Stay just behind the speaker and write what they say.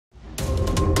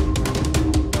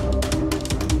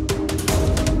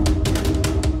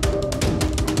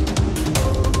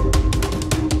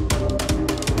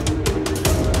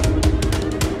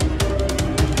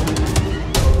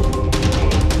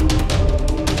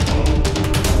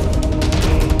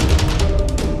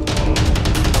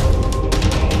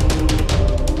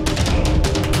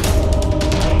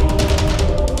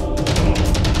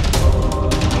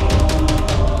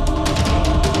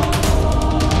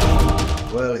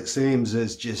it seems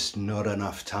there's just not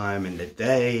enough time in the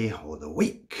day or the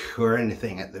week or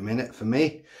anything at the minute for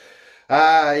me.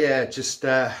 Yeah, just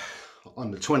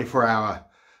on the 24-hour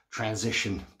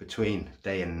transition between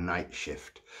day and night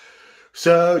shift.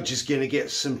 So just gonna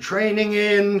get some training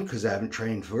in because I haven't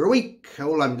trained for a week.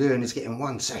 All I'm doing is getting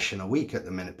one session a week at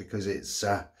the minute because it's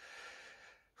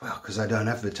well, because I don't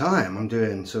have the time. I'm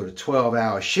doing sort of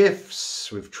 12-hour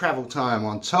shifts with travel time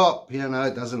on top. You know,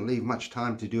 it doesn't leave much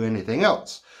time to do anything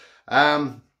else.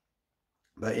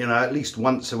 But, you know, at least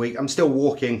once a week. I'm still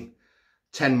walking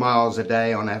 10 miles a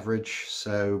day on average.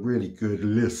 So really good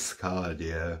list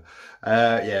cardio.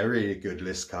 Yeah, really good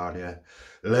list cardio.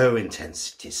 Low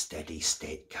intensity, steady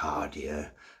state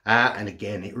cardio. And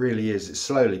again, it really is. It's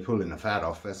slowly pulling the fat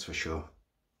off, that's for sure.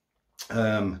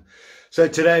 So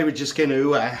today we're just going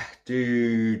to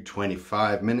do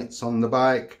 25 minutes on the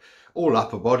bike, all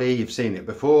upper body. You've seen it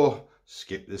before.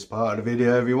 Skip this part of the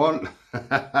video if you want.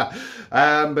 But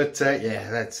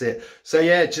yeah, that's it. So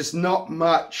yeah, just not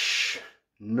much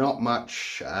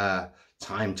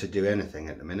time to do anything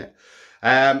at the minute.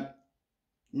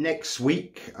 Next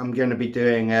week I'm going to be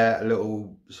doing a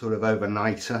little sort of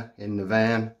overnighter in the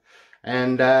van.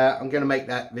 And I'm going to make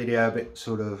that video a bit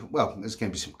sort of, well, there's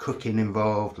going to be some cooking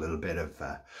involved, a little bit of,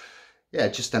 yeah,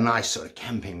 just a nice sort of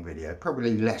camping video.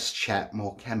 Probably less chat,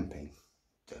 more camping.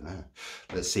 Don't know.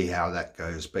 Let's see how that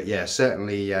goes. But yeah,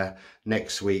 certainly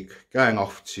next week, going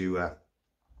off to a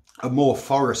more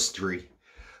foresty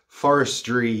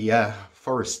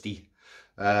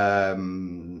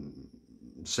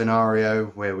scenario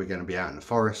where we're going to be out in the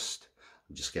forest.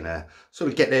 I'm just gonna sort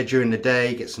of get there during the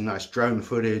day, get some nice drone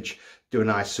footage, do a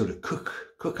nice sort of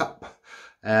cook up,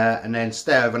 and then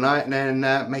stay overnight, and then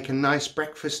make a nice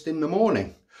breakfast in the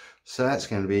morning. So that's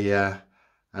going to be a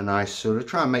nice sort of,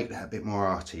 try and make that a bit more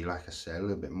arty, like I said, a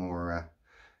little bit more,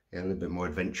 yeah, a little bit more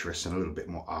adventurous and a little bit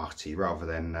more arty, rather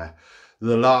than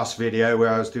the last video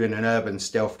where I was doing an urban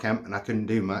stealth camp and I couldn't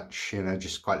do much, you know,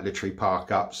 just quite literally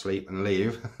park up, sleep and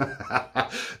leave.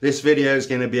 This video is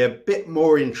going to be a bit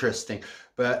more interesting.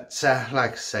 But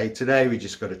like I say, today we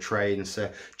just got to train,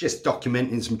 so just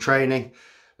documenting some training.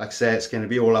 Like I say, it's going to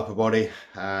be all upper body,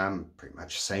 pretty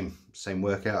much same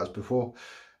workout as before,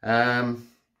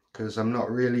 because I'm not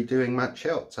really doing much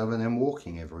else other than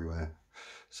walking everywhere.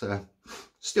 So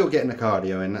still getting the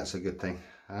cardio in, that's a good thing.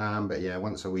 But yeah,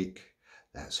 once a week,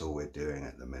 that's all we're doing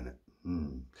at the minute.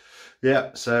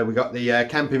 Yeah, so we got the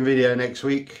camping video next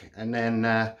week, and then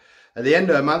at the end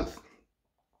of the month,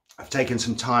 I've taken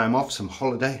some time off, some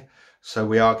holiday, so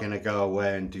we are going to go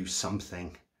away and do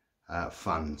something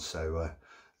fun. So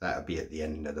that'll be at the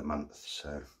end of the month,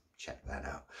 so check that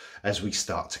out as we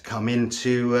start to come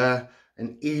into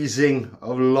an easing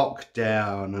of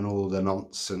lockdown and all the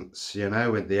nonsense, you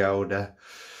know, with the old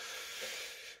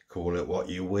call it what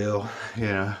you will, you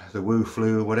know, the woo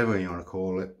flu, whatever you want to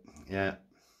call it. Yeah,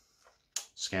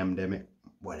 scamdemic,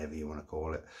 whatever you want to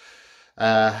call it.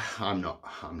 I'm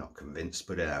not convinced,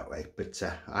 put it that way, but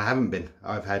I haven't been.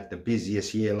 I've had the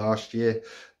busiest year last year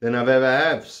than I've ever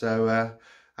had. So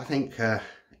I think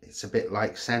it's a bit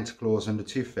like Santa Claus and the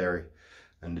Tooth Fairy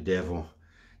and the devil.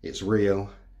 It's real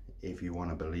if you want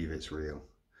to believe it's real.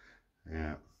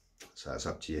 Yeah, so that's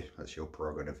up to you. That's your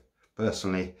prerogative.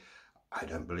 Personally, I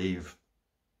don't believe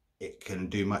it can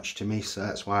do much to me, so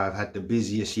that's why I've had the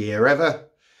busiest year ever.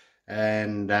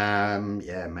 And yeah,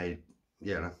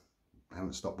 I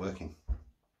haven't stopped working.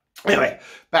 Anyway,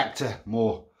 back to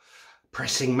more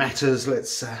pressing matters.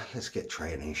 Let's get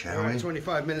training, shall we?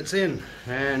 25 minutes in,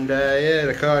 and yeah,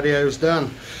 the cardio's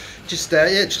done. Just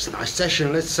yeah, just a nice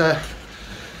session. Let's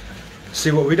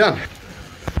see what we've done.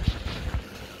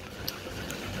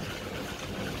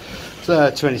 So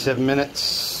 27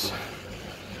 minutes.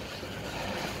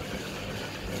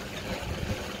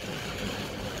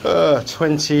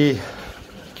 20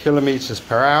 kilometers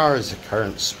per hour is the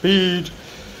current speed.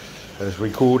 As we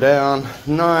cool down,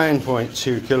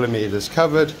 9.2 kilometers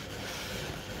covered.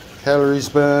 Calories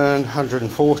burned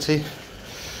 140.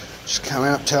 Just come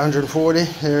out to 140.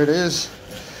 Here it is.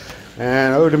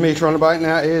 And odometer on the bike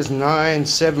now is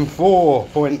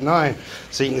 974.9.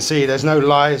 So you can see there's no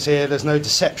lies here. There's no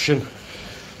deception.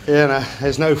 You know,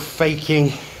 there's no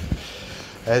faking,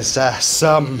 as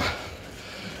some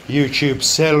YouTube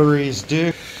celeries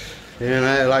do. You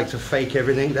know, they like to fake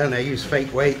everything, don't they? Use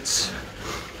fake weights,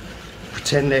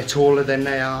 pretend they're taller than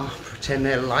they are, pretend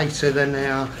they're lighter than they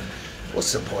are.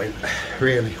 What's the point,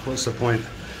 really? What's the point?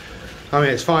 I mean,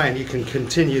 it's fine, you can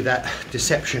continue that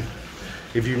deception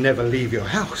if you never leave your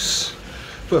house.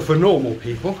 But for normal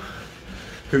people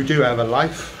who do have a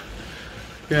life,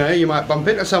 you know, you might bump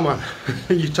into someone.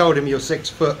 You told him you're 6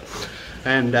 foot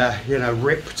and you know,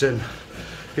 ripped and,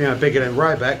 you know, bigger than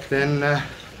Ryback, then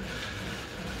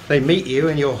they meet you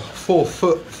and you're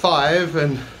 4'5"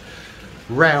 and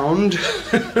round,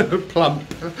 plump,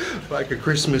 like a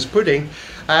Christmas pudding.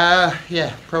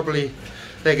 Yeah, probably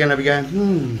they're going to be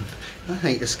going, I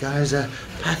think this guy's a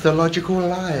pathological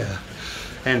liar.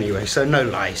 Anyway, so no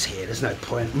lies here, there's no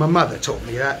point. My mother taught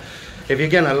me that. If you're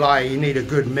going to lie, you need a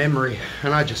good memory,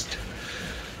 and I just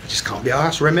can't be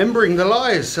arsed remembering the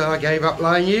lies, so I gave up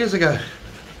lying years ago.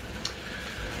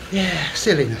 Yeah,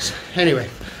 silliness. Anyway,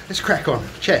 let's crack on.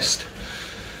 Chest.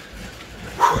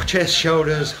 Chest,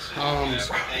 shoulders, arms,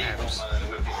 abs.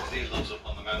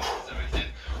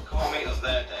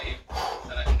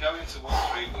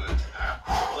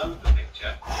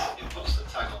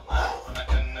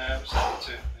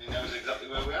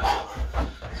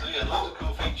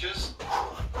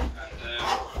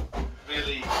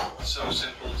 So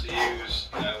simple to use,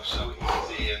 you know, so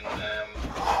easy and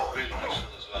really useful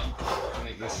as well.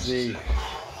 You see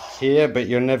here, but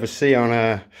you'll never see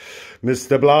on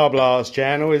Mr. Blah Blah's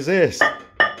channel, is this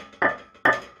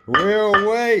real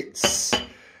weights.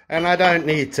 And I don't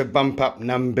need to bump up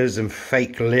numbers and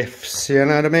fake lifts, you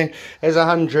know what I mean? There's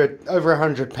over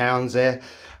 100 pounds there.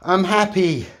 I'm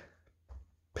happy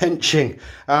benching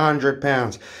 100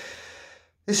 pounds.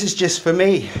 This is just for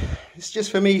me. It's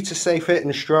just for me to stay fit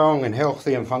and strong and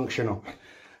healthy and functional.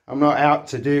 I'm not out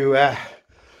to do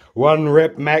 1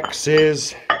 rep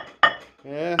maxes.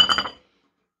 Yeah.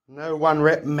 No 1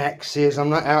 rep maxes. I'm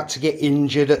not out to get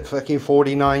injured at fucking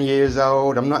 49 years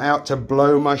old. I'm not out to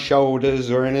blow my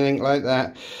shoulders or anything like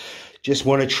that. Just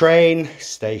want to train,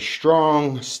 stay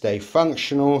strong, stay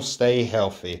functional, stay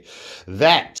healthy.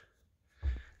 That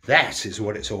is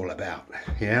what it's all about,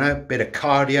 you know, bit of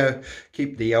cardio,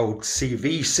 keep the old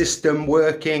CV system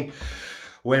working.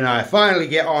 When I finally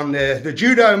get on the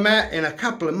judo mat in a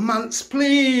couple of months,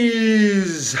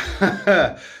 please,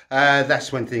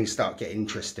 that's when things start getting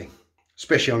interesting,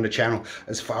 especially on the channel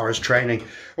as far as training.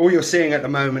 All you're seeing at the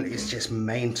moment is just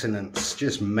maintenance,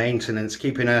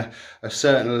 keeping a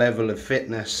certain level of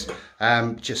fitness,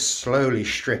 just slowly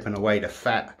stripping away the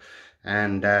fat,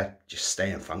 and just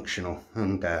staying functional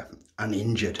and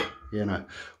uninjured, you know.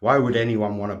 Why would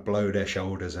anyone want to blow their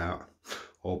shoulders out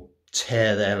or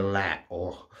tear their lat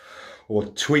or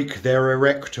tweak their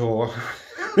erector?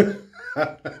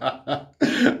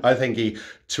 I think he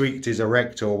tweaked his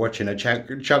erector watching a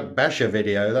Chuck Basher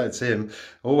video. That's him,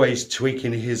 always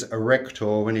tweaking his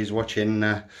erector when he's watching,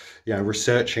 you know,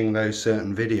 researching those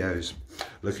certain videos,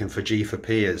 looking for G for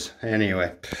Peers.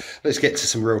 Anyway, let's get to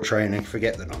some real training.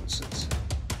 Forget the nonsense.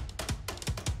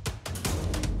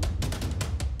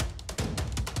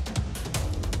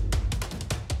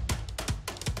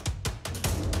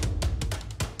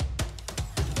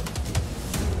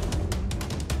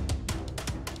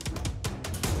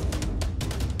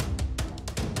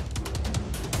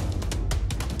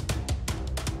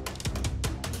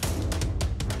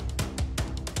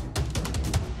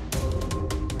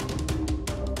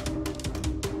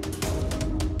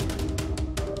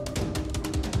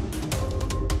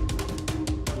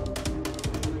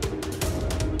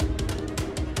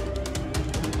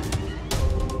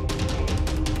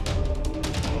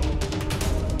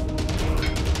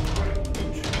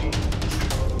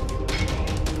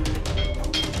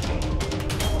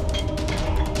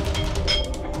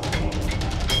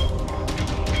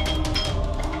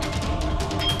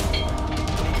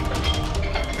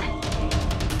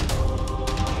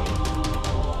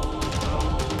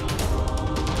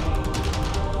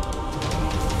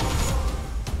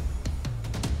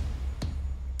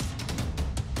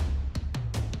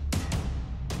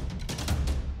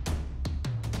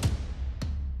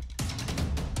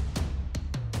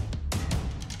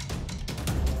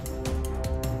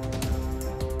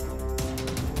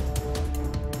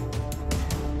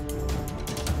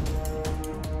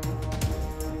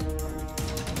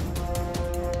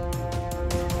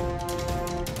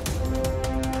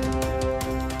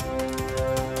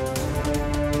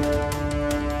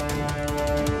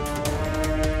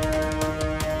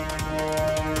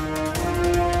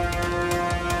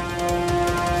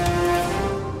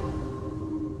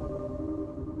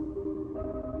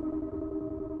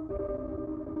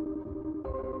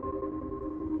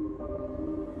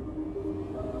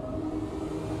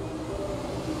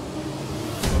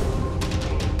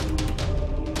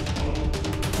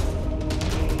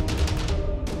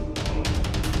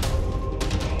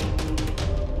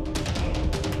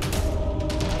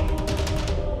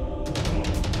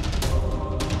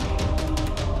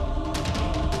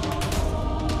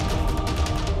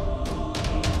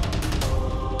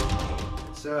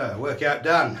 So, workout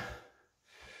done.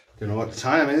 Don't know what the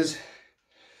time is.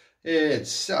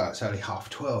 It's only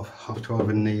half 12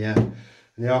 in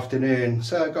the afternoon.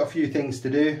 So I've got a few things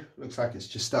to do. Looks like it's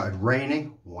just started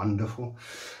raining. Wonderful.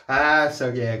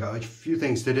 So yeah, got a few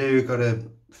things to do. Got to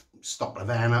stop the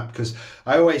van up because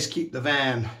I always keep the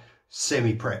van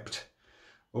semi-prepped.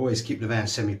 Always keep the van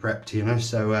semi-prepped, you know.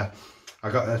 So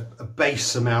I got a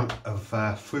base amount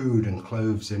of food and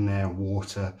clothes in there,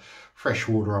 water, fresh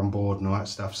water on board and all that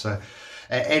stuff. So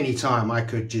at any time I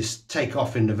could just take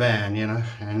off in the van, you know,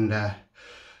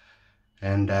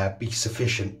 and be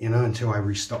sufficient, you know, until I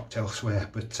restocked elsewhere.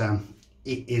 But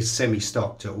it is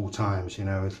semi-stocked at all times, you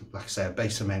know, with, like I say, a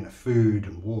base amount of food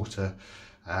and water,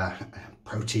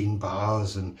 protein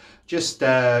bars, and just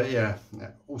yeah,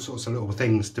 all sorts of little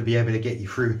things to be able to get you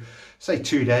through, say,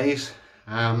 2 days.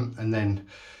 And then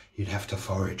you'd have to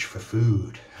forage for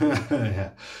food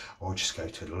or just go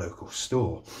to the local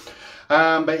store.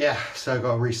 But yeah, so I've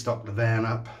got to restock the van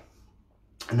up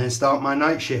and then start my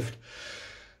night shift.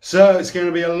 So it's going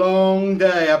to be a long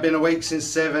day. I've been awake since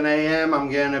 7 AM.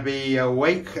 I'm going to be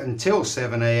awake until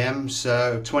 7 AM.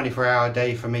 So 24-hour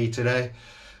day for me today.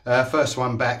 First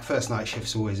one back. First night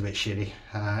shift's always a bit shitty.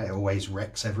 It always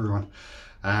wrecks everyone.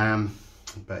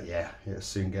 But yeah, it'll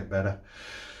soon get better.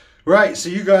 Right, so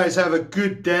you guys have a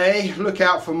good day. Look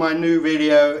out for my new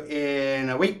video in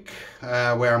a week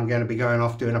where I'm going to be going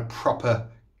off doing a proper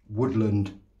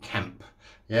woodland camp.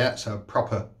 Yeah, so a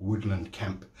proper woodland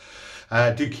camp.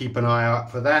 Do keep an eye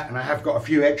out for that, and I have got a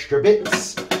few extra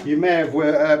bits. You may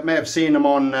have seen them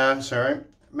on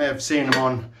may have seen them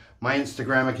on my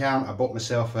Instagram account. I bought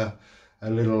myself a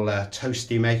little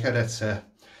toasty maker. That's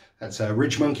a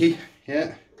Ridge Monkey.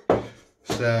 Yeah.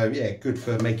 So yeah, good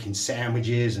for making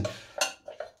sandwiches, and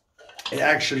it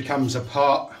actually comes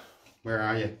apart. Where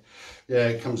are you? Yeah,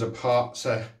 it comes apart.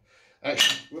 So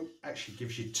actually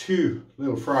gives you 2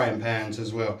 little frying pans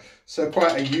as well. So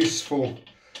quite a useful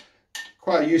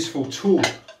tool.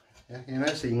 Yeah, you know,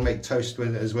 so you can make toast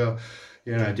with it as well.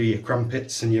 You know, do your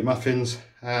crumpets and your muffins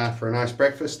for a nice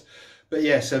breakfast. But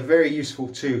yeah, so very useful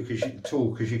too,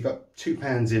 because you've got 2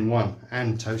 pans in one,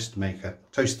 and toasty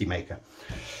maker.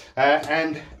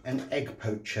 And an egg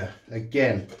poacher,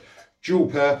 again, dual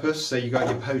purpose. So you got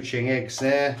your poaching eggs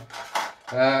there,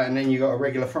 and then you got a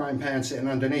regular frying pan sitting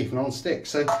underneath, non-stick.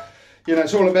 So, you know,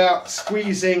 it's all about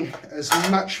squeezing as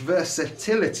much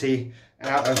versatility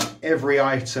out of every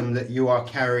item that you are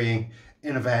carrying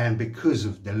in a van because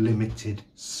of the limited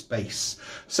space.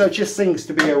 So just things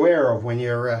to be aware of when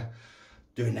you're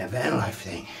doing that van life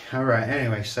thing. All right,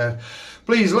 anyway, so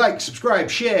please like, subscribe,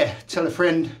 share, tell a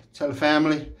friend, tell a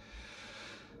family.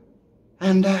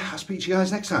 And I'll speak to you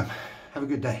guys next time. Have a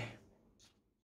good day.